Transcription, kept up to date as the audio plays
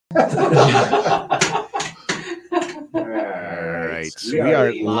All right. We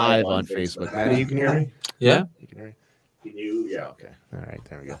are live on Facebook. Maddie, you can hear me? Yeah. You can hear me? Can you? Yeah, okay. All right,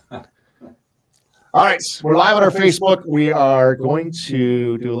 there we go. All right, we're live on our Facebook. We are going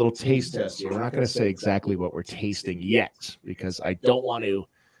to do a little taste test here. We're not going to say exactly what we're tasting yet because I don't want to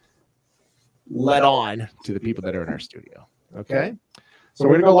let on to the people that are in our studio. Okay? So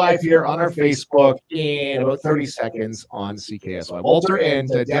we're going to go live here on our Facebook in about 30 seconds on CKSY. Walter and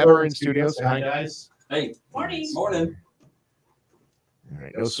Deb are in studio. Say hi, guys. Hey. Morning. Morning. All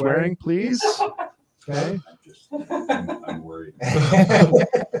right, no swearing, please. Okay. I'm worried.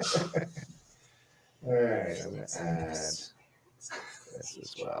 All right, I'm going to add this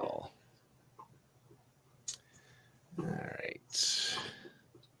as well. All right.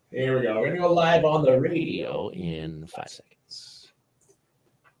 Here we go. We're going to go live on the radio in 5 seconds.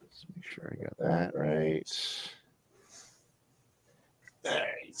 Let's make sure I got that right. All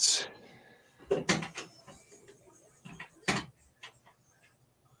right.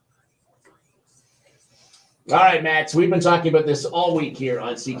 All right, Max, we've been talking about this all week here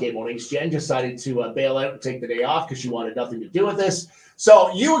on CK Mornings. Jen decided to bail out and take the day off because she wanted nothing to do with this.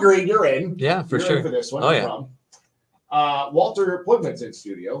 So you agreed, you're in. Yeah, for you're sure. In for this one. Oh, No yeah. problem. Walter Plugman's in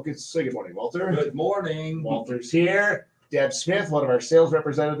studio. Say good morning, Walter. Good morning. Walter's here. Deb Smith, one of our sales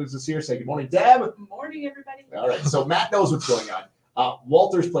representatives, is here. Say good morning, Deb. Good morning, everybody. All right, so Matt knows what's going on.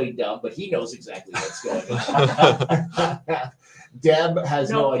 Walter's played dumb, but he knows exactly what's going on. Deb has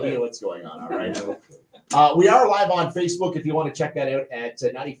no idea what's going on, all right? We are live on Facebook if you want to check that out at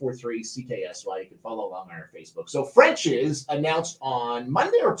 94.3 CKSY. You can follow along on our Facebook. So French's announced on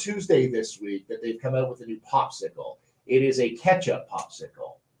Monday or Tuesday this week that they've come out with a new popsicle. It is a ketchup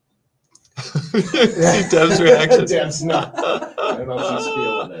popsicle. See Deb's reaction. Deb's not. I don't know if she's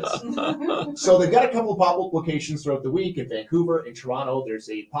feeling this. So they've got a couple of pop-up locations throughout the week in Vancouver, in Toronto. There's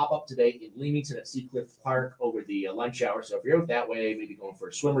a pop-up today in Leamington at Seacliff Park over the lunch hour. So if you're out that way, maybe going for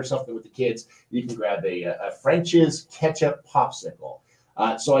a swim or something with the kids, you can grab a French's ketchup popsicle.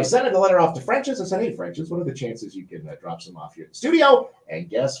 So I sent a letter off to French's. I said, hey, French's, what are the chances you can drop some off here at the studio? And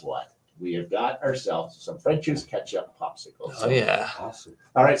guess what? We have got ourselves some French's ketchup popsicles. Oh, yeah. Awesome.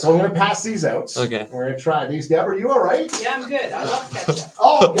 All right, so I'm going to pass these out. Okay. We're going to try these. Deb, are you all right? Yeah, I'm good. I love ketchup.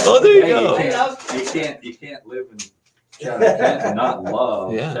 Oh, okay. Oh, there you Hey, go. I love ketchup. You can't live in Canada and not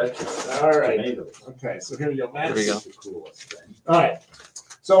love Yeah. ketchup. All right. Tomatoes. Okay, so here we go, Matt. There we go. It's the coolest thing. All right.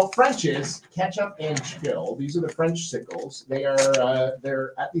 So French's ketchup and chill. These are the Frenchsicles. They are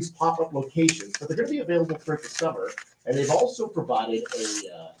they're at these pop-up locations, but they're going to be available for the summer. And they've also provided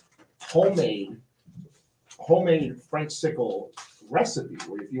a homemade Frenchsicle recipe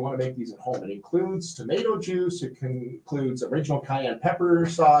where if you want to make these at home, it includes tomato juice, it includes original cayenne pepper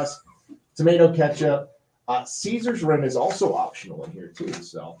sauce, tomato ketchup. Caesar's rim is also optional in here too.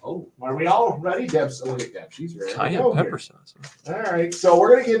 So, are we all ready? Deb's, look at Deb, she's ready. Cayenne pepper sauce. All right, so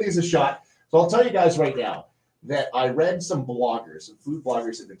we're gonna give these a shot. So I'll tell you guys right now that I read some bloggers, some food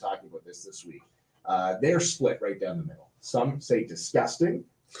bloggers have been talking about this week. They're split right down the middle. Some say disgusting,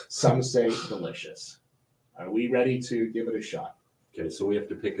 some say delicious. Are we ready to give it a shot? Okay, so we have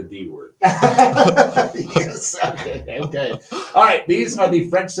to pick a D word. Yes. Okay. All right. These are the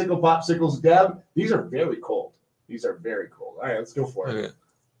Frenchsicle popsicles, Deb. These are very cold. All right, let's go for it.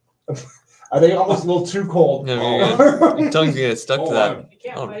 Okay. Are they almost a little too cold? Yeah, your tongue's gonna get stuck to that. You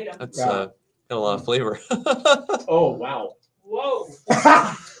can't Oh, bite them. that's got a lot of flavor. Oh wow. Whoa.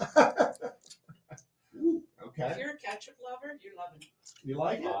 Ooh, If okay. you're a ketchup lover, you're loving it. You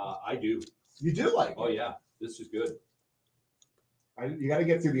like it? I do. You do like it? Oh yeah, this is good. You got to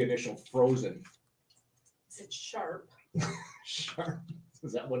get through the initial frozen. It's sharp. Sure.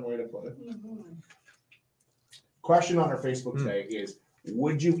 Is that one way to put it? Mm-hmm. Question on our Facebook today is: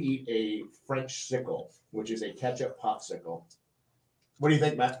 would you eat a Frenchsicle, which is a ketchup popsicle? What do you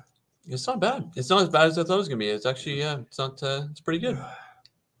think, Matt? It's not bad. It's not as bad as I thought it was gonna be. It's actually it's not. It's pretty good.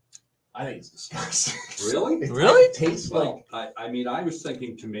 I think it's disgusting. Really? Really? It tastes like Well, I mean, I was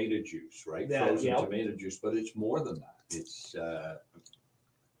thinking tomato juice, right? Yeah, Frozen yeah. tomato juice, but it's more than that. It's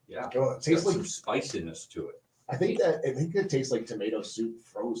yeah, oh, it tastes got like. some spiciness to it. I think it tastes like tomato soup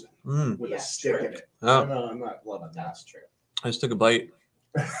frozen with Yeah, a stick true. in it. Oh, No, I'm not loving that. That's true. I just took a bite.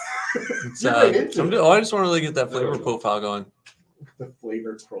 It's, You're right into it. I just want to really get that flavor profile going. The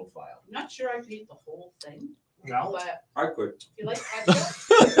flavor profile. I'm not sure I could eat the whole thing, No. but I could. if you like ketchup,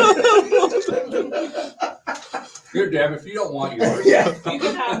 Here, Deb, if you don't want yours. Yeah. you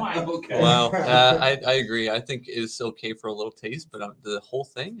can have mine. Okay. Wow, I agree. I think it's okay for a little taste, but the whole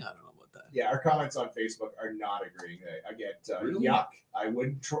thing, I don't know about that. Yeah, our comments on Facebook are not agreeing. I get Really? yuck. I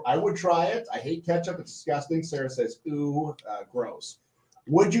would try it. I hate ketchup. It's disgusting. Sarah says, ooh, gross.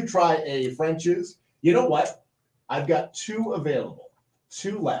 Would you try a French's? You know what? I've got 2 available.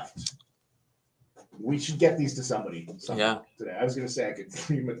 2 left. We should get these to somebody Yeah. today. I was going to say I could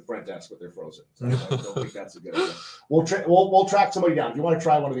leave them at the front desk, but they're frozen. So I don't think that's a good idea. We'll track somebody down. If you want to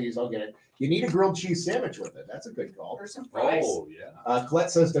try one of these, I'll get it. You need a grilled cheese sandwich with it. That's a good call. Or some fries. Oh, yeah.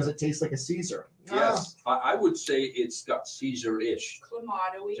 Colette says, does it taste like a Caesar? Yes. I would say it's got Caesar-ish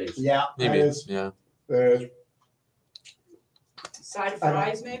Clamato-y. taste. Yeah. Maybe. That is, Yeah. Side of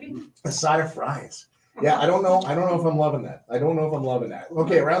fries, maybe? a side of fries. Yeah, I don't know if I'm loving that.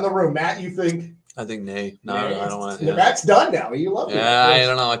 Okay, around the room. Matt, you think? I think nay. No, I don't want it. Yeah. Matt's done now. You love it. Yeah, I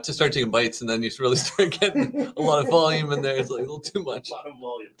don't know. I just start taking bites, and then you really start getting a lot of volume in there. It's like a little too much. A lot of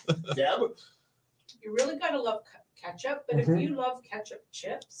volume. Deb? You really gotta love ketchup, but Mhm. if you love ketchup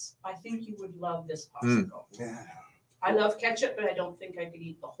chips, I think you would love this popsicle. Yeah. I love ketchup, but I don't think I could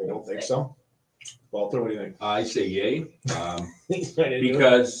eat the whole I don't think thing. so. Walter, what do you think? I say yay. He's ready to do it.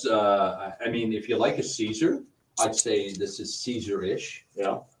 Because, I mean, if you like a Caesar, I'd say this is Caesar-ish.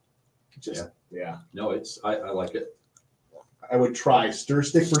 Yeah. Just, yeah. No, I like it. I would try stir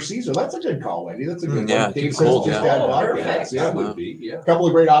stick for Caesar. That's a good call, Wendy. That's a good Yeah, one. Dave it's says cold, just yeah. add vodka. Perfect. Yeah. That would be, yeah. A couple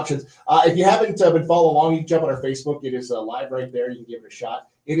of great options. If you haven't been following along, you can jump on our Facebook. It is live right there. You can give it a shot.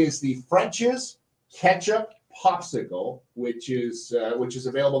 It is the French's ketchup popsicle, which is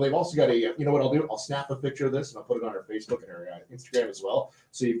available. They've also got a, you know what I'll do? I'll snap a picture of this and I'll put it on our Facebook and our Instagram as well.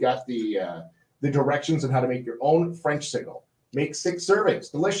 So you've got the directions on how to make your own Frenchsicle. Make 6 servings.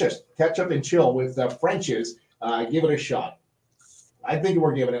 Delicious. Ketchup and chill with French's. Give it a shot. I think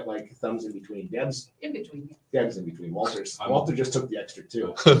we're giving it like thumbs in between. Deb's In between. in between. Walter just took the extra 2.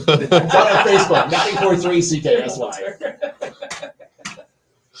 Yeah. It's on our Facebook, 943 CKSY.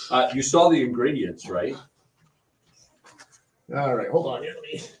 You saw the ingredients, right? All right, hold on here. Let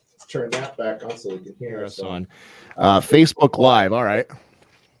me turn that back on so we can hear us on Facebook Live. All right.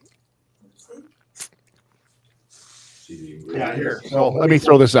 See the ingredients. Yeah, here. So let me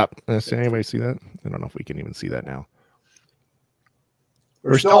throw this up. Does anybody see that? I don't know if we can even see that now.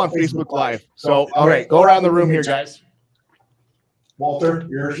 We're still on Facebook Live. So, all right, go around the room here, guys. Walter,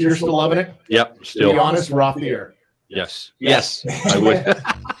 You're still loving it? Yep, To be still. honest, we're off the air. Yes. Yes, I would.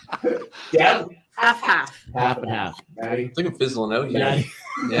 Yeah, Half. Half and half. Maddie. I think I'm fizzling out here. Maddie.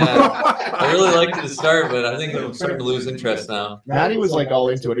 Yeah. I really liked it to start, but I think I'm starting to lose interest now. Maddie was like all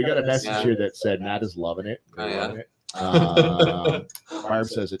into it. We got a message Yeah. here that said Matt is loving it. Oh, yeah. Loving it. Barb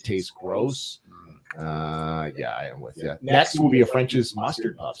says it tastes gross. Yeah, I am with you. Next will be a French's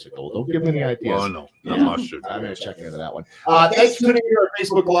mustard popsicle. Don't give me any ideas. Oh, no, not Yeah. mustard. I'm going to check into that one. Thanks for tuning in to our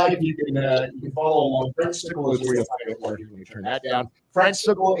Facebook Live. You can follow along. Frenchsicle is where you'll find out more. Let me turn that down.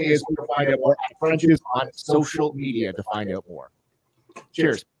 Frenchsicle is where you'll find out more at French's on social media to find out more.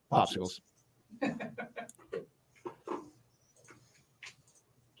 Cheers, popsicles.